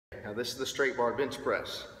Now this is the straight bar bench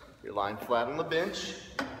press. You're lying flat on the bench.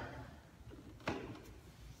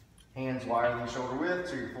 Hands wider than shoulder width,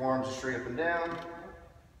 so your forearms are straight up and down.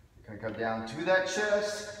 You're gonna come down to that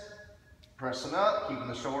chest, pressing up, keeping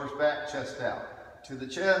the shoulders back, chest out. To the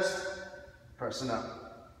chest, pressing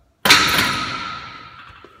up.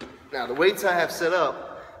 Now the weights I have set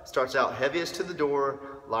up starts out heaviest to the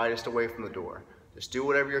door, lightest away from the door. Just do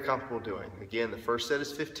whatever you're comfortable doing. Again, the first set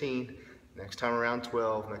is 15, next time around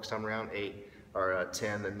 12, next time around 8, or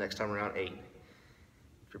 10, then next time around 8.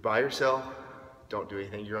 If you're by yourself, don't do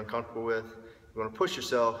anything you're uncomfortable with. You want to push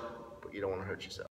yourself, but you don't want to hurt yourself.